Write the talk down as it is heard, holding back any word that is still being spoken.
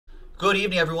Good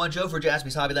evening, everyone. Joe for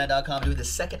JaspysHobbyland.com doing the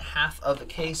second half of the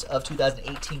case of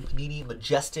 2018 Panini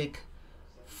Majestic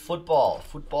Football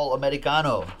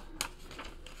Americano.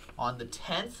 On the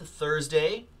 10th,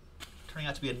 Thursday, turning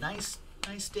out to be a nice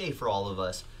day for all of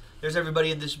us. There's everybody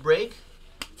in this break.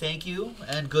 Thank you,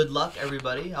 and good luck,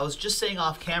 everybody. I was just saying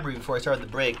off camera before I started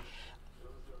the break,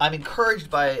 I'm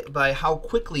encouraged by how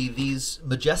quickly these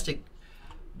Majestic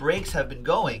breaks have been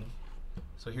going.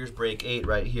 So here's break 8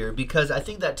 right here, because I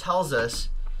think that tells us,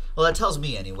 well, that tells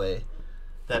me anyway,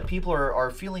 that people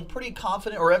are feeling pretty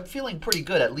confident, or feeling pretty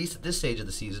good, at least at this stage of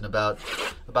the season, about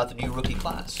the new rookie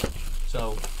class.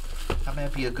 So that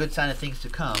might be a good sign of things to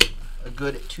come. A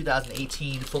good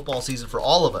 2018 football season for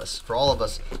all of us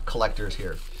collectors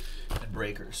here and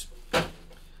breakers. All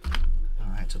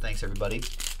right, so thanks everybody.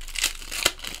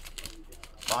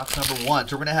 Box number 1.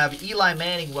 So we're gonna have Eli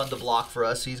Manning run the block for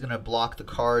us. So he's gonna block the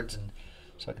cards, and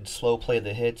so I can slow play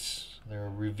the hits. They're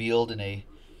revealed in a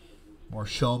more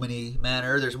showman-y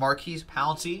manner. There's Marquise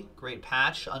Pouncey, great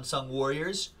patch. Unsung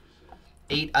Warriors,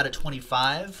 8 out of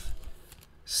 25.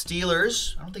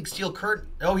 Steelers, I don't think Steel Kurt.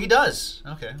 Oh, he does.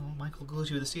 Okay, well, Michael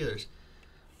Galucci with the Steelers.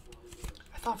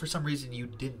 I thought for some reason you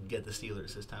didn't get the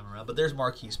Steelers this time around, but there's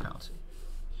Marquise Pouncey.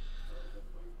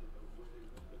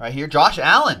 Right here, Josh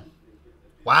Allen.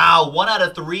 Wow, 1 out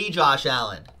of 3, Josh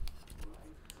Allen.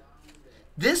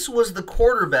 This was the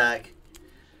quarterback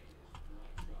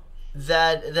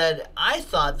that I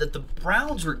thought that the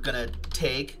Browns were gonna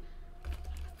take,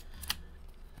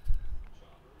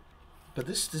 but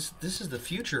this is the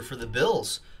future for the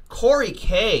Bills. Corey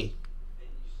K.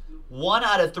 1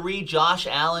 out of 3, Josh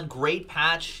Allen, great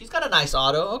patch. He's got a nice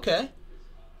auto. Okay,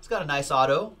 he's got a nice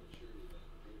auto.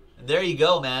 And there you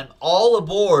go, man. All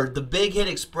aboard the Big Hit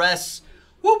Express.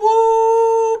 Whoop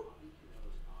whoop.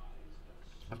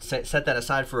 Let's set that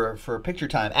aside for picture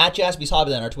time. At Jaspys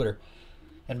Hobbyland, our Twitter.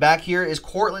 And back here is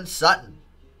Cortland Sutton.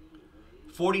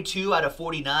 42 out of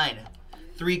 49.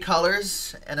 3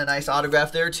 colors and a nice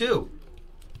autograph there too.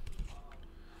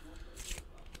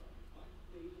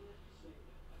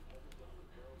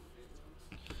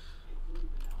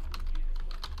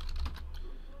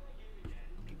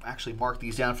 Actually mark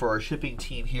these down for our shipping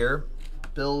team here.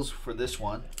 Bills for this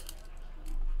one.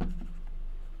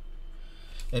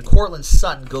 And Cortland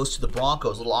Sutton goes to the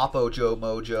Broncos. Little Oppo Joe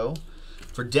Mojo.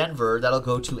 For Denver, that'll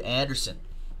go to Anderson.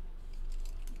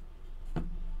 I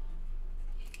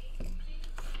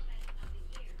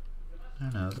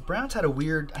don't know. The Browns had a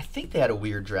weird, I think they had a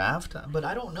weird draft, but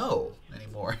I don't know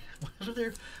anymore.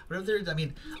 I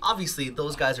mean, obviously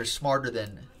those guys are smarter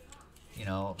than, you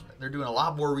know, they're doing a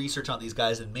lot more research on these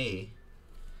guys than me.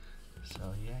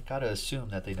 So, yeah, I got to assume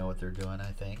that they know what they're doing,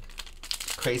 I think.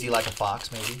 Crazy like a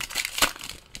fox, maybe.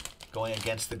 Going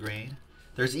against the grain.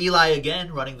 There's Eli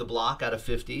again, running the block out of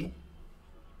 50.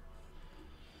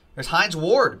 There's Hines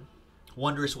Ward.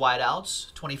 Wondrous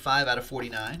wideouts, 25 out of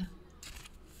 49.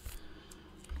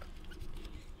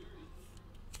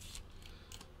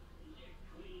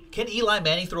 Can Eli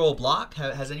Manning throw a block?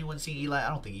 Has anyone seen Eli? I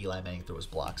don't think Eli Manning throws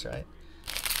blocks, right?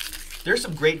 There's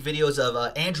some great videos of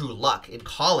Andrew Luck in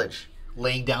college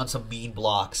laying down some mean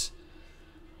blocks.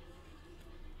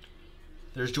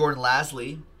 There's Jordan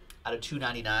Lasley out of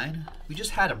 299. We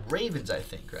just had him. Ravens, I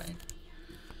think, right?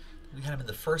 We had him in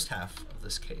the first half of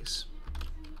this case.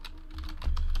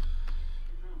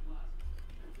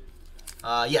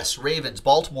 Yes, Ravens.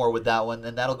 Baltimore with that one,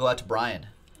 and that'll go out to Brian.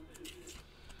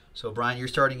 So, Brian, you're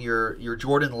starting your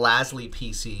Jordan Lasley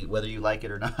PC, whether you like it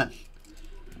or not.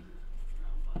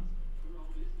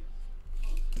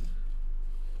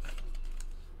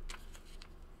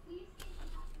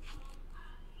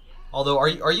 Although,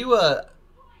 are you a...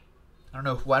 I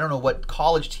don't know what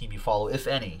college team you follow, if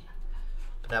any.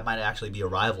 But that might actually be a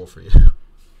rival for you.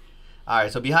 All right,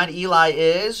 so behind Eli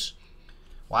is,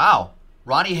 wow,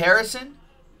 Ronnie Harrison,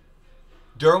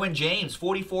 Derwin James,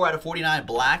 44 out of 49,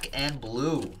 black and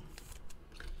blue.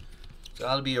 So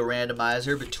that'll be a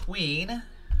randomizer between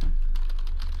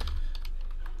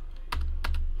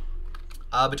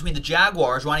the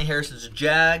Jaguars. Ronnie Harrison's a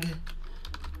Jag.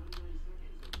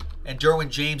 And Derwin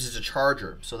James is a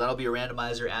Charger. So that'll be a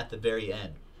randomizer at the very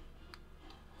end.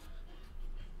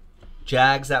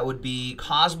 Jags, that would be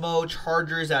Cosmo.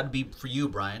 Chargers, that would be for you,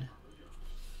 Brian.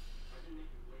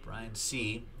 Brian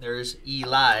C. There's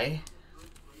Eli.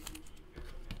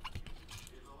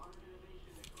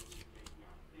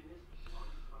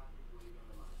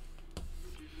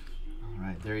 All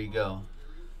right, there you go.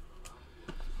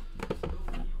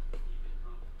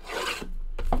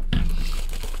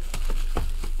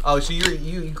 Oh, so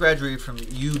you graduated from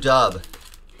UW.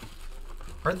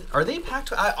 Are they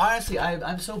Pac-12? Honestly,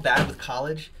 I'm so bad with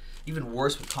college Even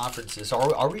worse with conferences.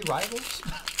 So are we rivals?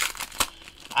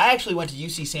 I actually went to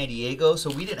UC San Diego, so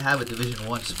we didn't have a Division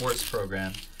I sports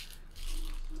program.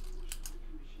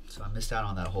 So I missed out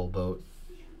on that whole boat.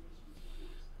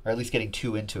 Or at least getting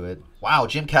 2 into it. Wow,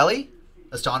 Jim Kelly?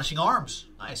 Astonishing Arms.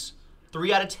 Nice.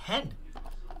 3 out of 10.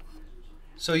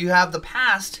 So you have the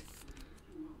past,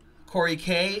 Corey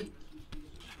K,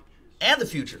 and the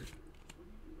future.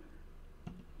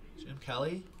 Jim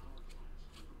Kelly.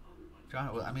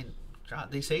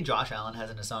 They say Josh Allen has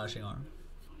an astonishing arm.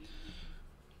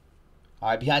 All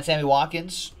right, behind Sammy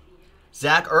Watkins,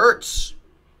 Zach Ertz,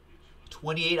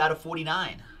 28 out of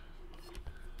 49.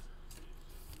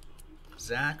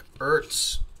 Zach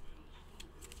Ertz.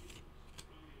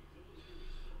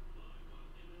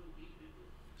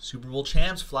 Super Bowl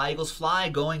champs, Fly Eagles Fly,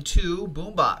 going to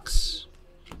Boombox.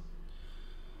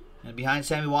 And behind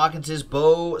Sammy Watkins is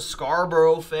Bo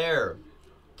Scarborough Fair.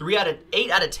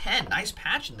 8 out of 10. Nice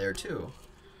patch in there, too.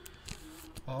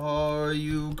 Are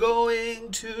you going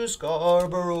to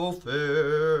Scarborough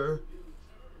Fair?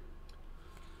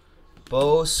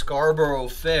 Bo Scarborough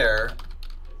Fair.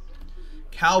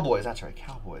 Cowboys. That's right,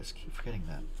 Cowboys. Keep forgetting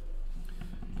that.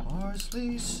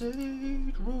 Parsley,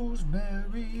 sage,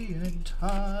 rosemary, and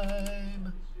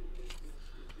thyme.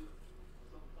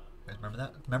 You guys remember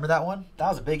that? Remember that one? That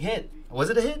was a big hit.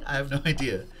 Was it a hit? I have no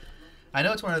idea. I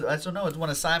know it's one of it's one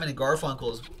of Simon and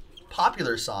Garfunkel's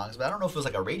popular songs, but I don't know if it was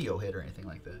like a radio hit or anything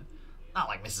like that. Not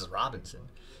like Mrs. Robinson.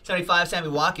 75, Sammy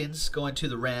Watkins going to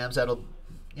the Rams. The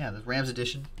Rams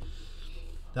edition.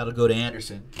 That'll go to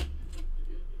Anderson.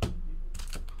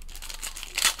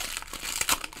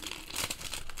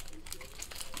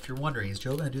 If you're wondering, is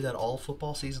Joe going to do that all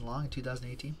football season long in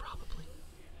 2018? Probably.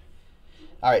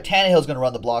 All right, Tannehill's going to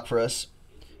run the block for us.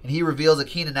 And he reveals a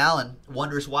Keenan Allen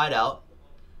wondrous wideout.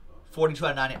 42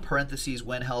 out of 90 in parentheses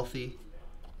when healthy.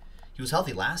 He was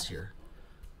healthy last year.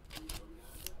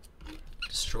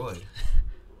 Destroyed.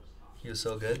 He was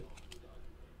so good.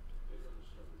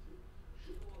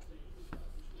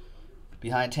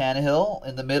 Behind Tannehill,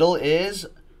 in the middle is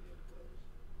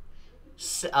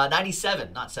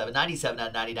 97 out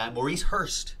of 99, Maurice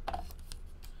Hurst.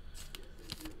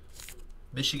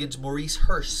 Michigan's Maurice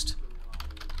Hurst.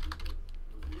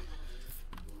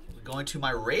 Going to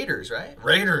my Raiders, right?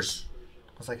 Raiders.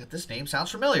 I was like, this name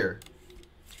sounds familiar.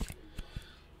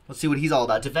 Let's see what he's all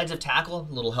about. Defensive tackle.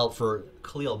 A little help for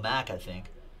Khalil Mack, I think.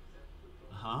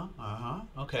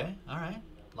 Okay. All right.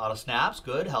 A lot of snaps.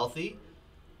 Good. Healthy.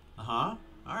 All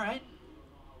right.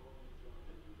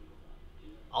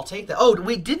 I'll take that. Oh,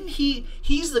 wait, didn't he?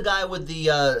 He's the guy with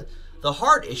the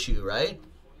heart issue, right?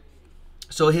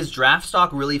 So his draft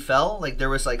stock really fell? Like there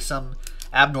was like some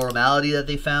abnormality that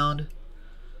they found?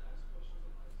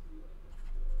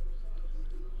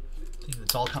 I think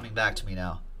it's all coming back to me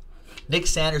now. Nick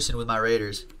Sanderson with my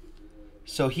Raiders.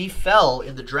 So he fell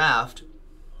in the draft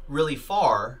really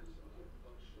far.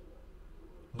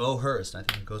 Mo Hurst. I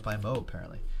think he goes by Mo,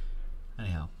 apparently.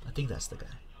 Anyhow, I think that's the guy.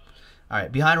 All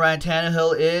right, behind Ryan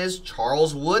Tannehill is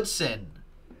Charles Woodson.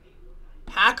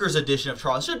 Packers edition of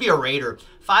Charles. Should be a Raider.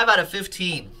 5 out of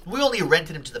 15. We only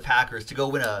rented him to the Packers to go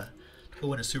win a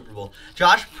Super Bowl.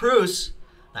 Josh Pruce.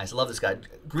 Nice, I love this guy.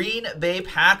 Green Bay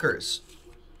Packers.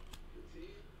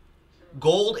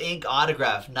 Gold ink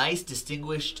autograph. Nice,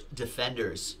 distinguished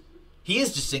defenders. He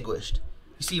is distinguished.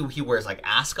 You see, he wears like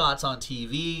ascots on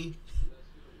TV.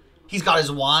 He's got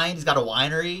his wine. He's got a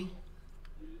winery.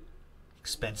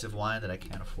 Expensive wine that I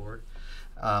can't afford.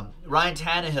 Ryan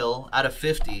Tannehill out of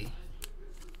 50.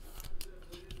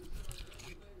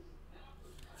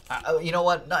 You know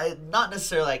what? Not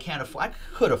necessarily I can't afford. I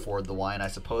could afford the wine, I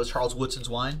suppose. Charles Woodson's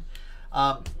wine.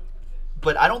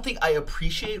 But I don't think I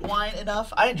appreciate wine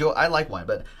enough. I like wine,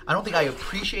 but I don't think I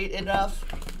appreciate it enough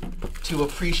to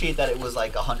appreciate that it was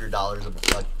like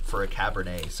 $100 like for a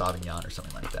Cabernet Sauvignon or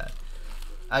something like that.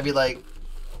 I'd be like,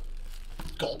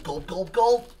 gulp, gulp, gulp,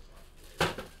 gulp.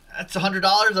 That's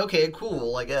 $100? Okay,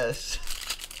 cool, I guess.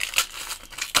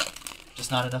 Just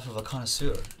not enough of a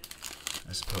connoisseur,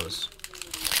 I suppose.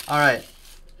 All right.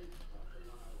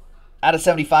 Out of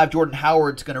 75, Jordan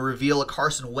Howard's going to reveal a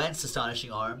Carson Wentz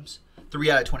astonishing arms. 3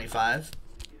 out of 25.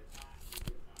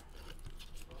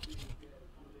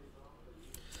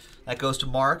 That goes to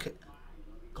Mark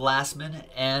Glassman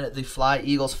and the Fly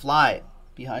Eagles Fly.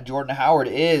 Behind Jordan Howard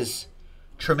is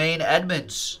Tremaine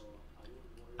Edmonds.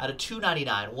 Out of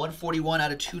 299. 141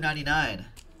 out of 299.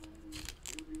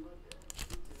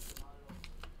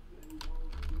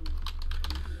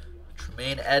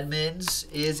 Tremaine Edmonds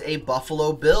is a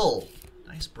Buffalo Bill.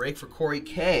 Nice break for Corey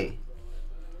K.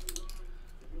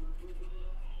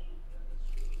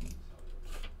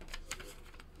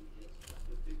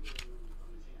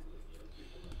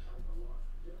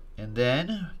 And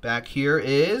then back here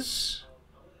is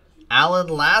Alan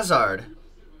Lazard.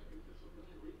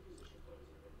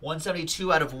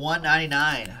 172 out of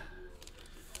 199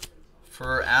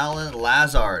 for Alan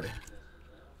Lazard.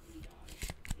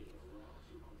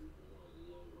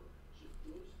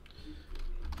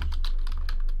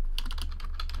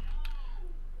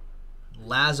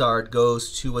 Lazard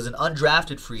was an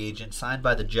undrafted free agent signed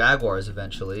by the Jaguars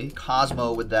eventually.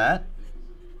 Cosmo with that.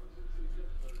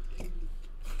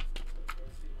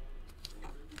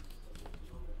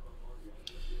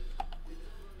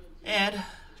 And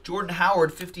Jordan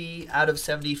Howard, 50 out of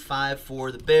 75 for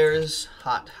the Bears.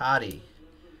 Hot Toddy,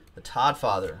 the Todd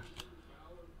father.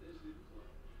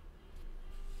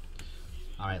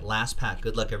 All right, last pack.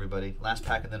 Good luck, everybody. Last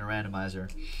pack and then a randomizer.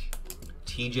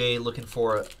 TJ looking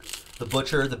for the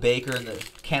butcher, the baker, and the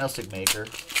candlestick maker.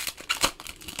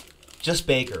 Just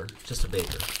baker. Just a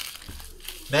baker.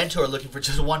 Mentor looking for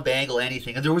just one bangle,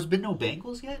 anything. And there has been no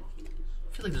bangles yet?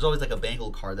 I feel like there's always like a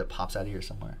bangle card that pops out of here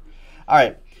somewhere. All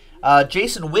right.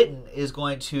 Jason Witten is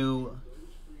going to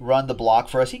run the block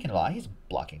for us. He's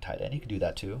blocking tight end. He can do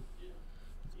that too.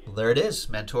 Well, there it is,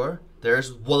 Mentor. There's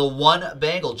the one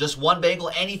bangle. Just one bangle,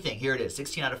 anything. Here it is.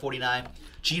 16 out of 49.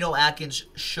 Geno Atkins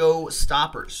show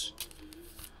stoppers.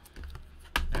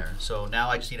 There. So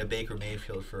now I just need a Baker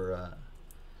Mayfield for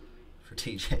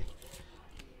TJ.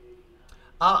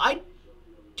 I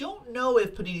don't know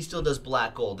if Panini still does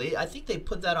black gold. I think they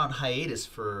put that on hiatus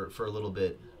for a little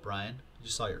bit, Brian. I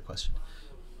just saw your question.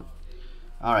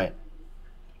 All right.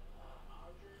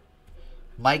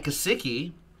 Mike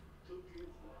Gesicki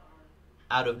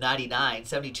out of 99,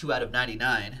 72 out of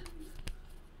 99.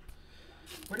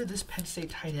 Where did this Penn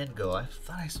State tight end go? I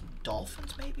thought I saw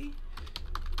Dolphins, maybe?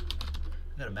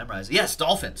 I gotta memorize it. Yes,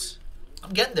 Dolphins.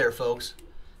 I'm getting there, folks.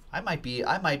 I might be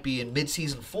in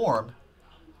mid-season form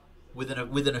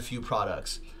within a few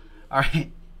products. All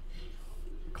right.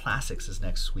 Classics is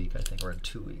next week, I think, or in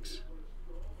 2 weeks.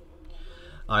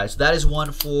 All right, so that is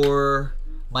one for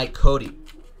Mike Cody.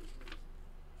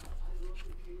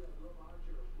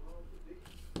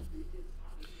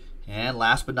 And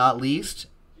last but not least,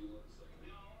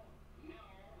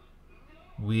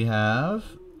 we have,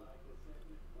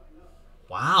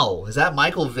 wow, is that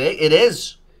Michael Vick? It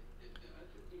is.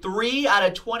 3 out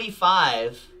of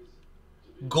 25.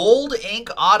 Gold ink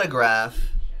autograph.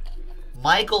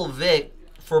 Michael Vick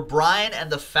for Brian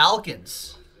and the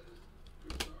Falcons.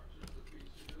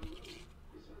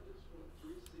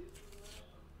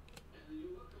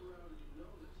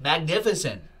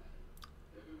 Magnificent.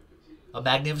 A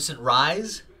magnificent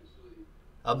rise.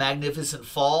 A magnificent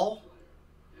fall.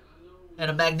 And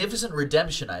a magnificent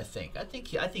redemption, I think. I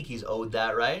think he's owed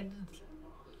that, right?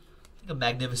 I think a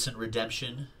magnificent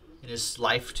redemption in his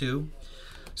life, too.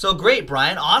 So great,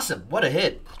 Brian. Awesome. What a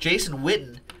hit. Jason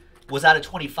Witten was out of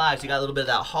 25, so you got a little bit of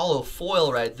that hollow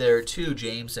foil right there, too,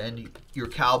 James, and your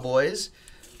Cowboys.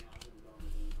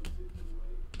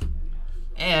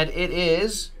 And it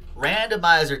is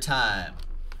randomizer time.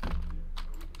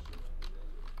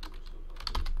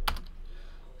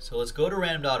 So let's go to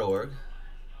random.org.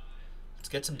 Let's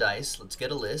get some dice. Let's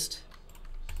get a list.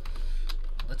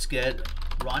 Let's get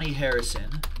Ronnie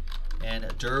Harrison and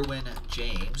Derwin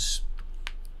James.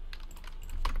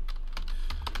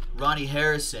 Ronnie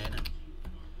Harrison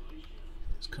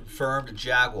is confirmed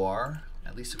Jaguar,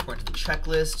 at least according to the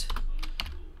checklist.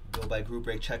 Go by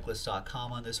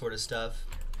groupbreakchecklist.com on this sort of stuff.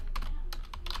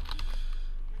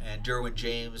 And Derwin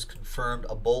James confirmed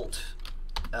a Bolt,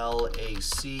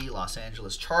 LAC, Los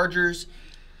Angeles Chargers.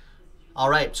 All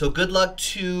right, so good luck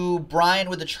to Brian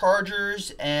with the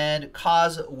Chargers and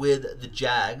Kaz with the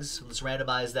Jags. Let's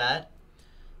randomize that.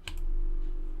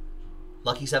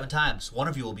 Lucky 7 times. One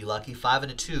of you will be lucky. 5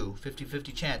 and a 2.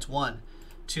 50-50 chance. 1,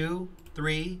 2,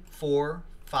 3, 4,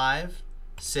 5,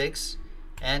 6,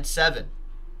 and 7.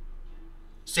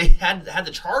 So he had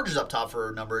the Chargers up top for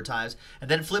a number of times.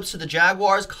 And then flips to the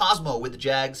Jaguars. Cosmo with the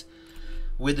Jags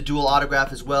with the dual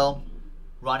autograph as well.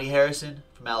 Ronnie Harrison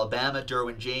from Alabama.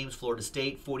 Derwin James, Florida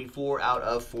State. 44 out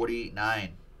of 49.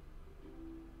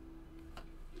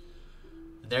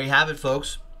 And there you have it,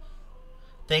 folks.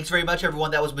 Thanks very much,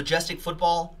 everyone. That was Majestic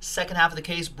Football, second half of the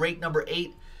case, break number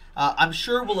 8. I'm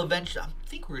sure we'll eventually, I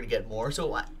think we're going to get more,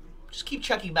 so just keep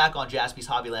checking back on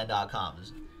JaspysHobbyland.com.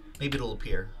 Maybe it'll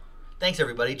appear. Thanks,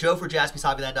 everybody. Joe for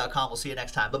JaspysHobbyland.com. We'll see you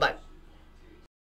next time. Bye-bye.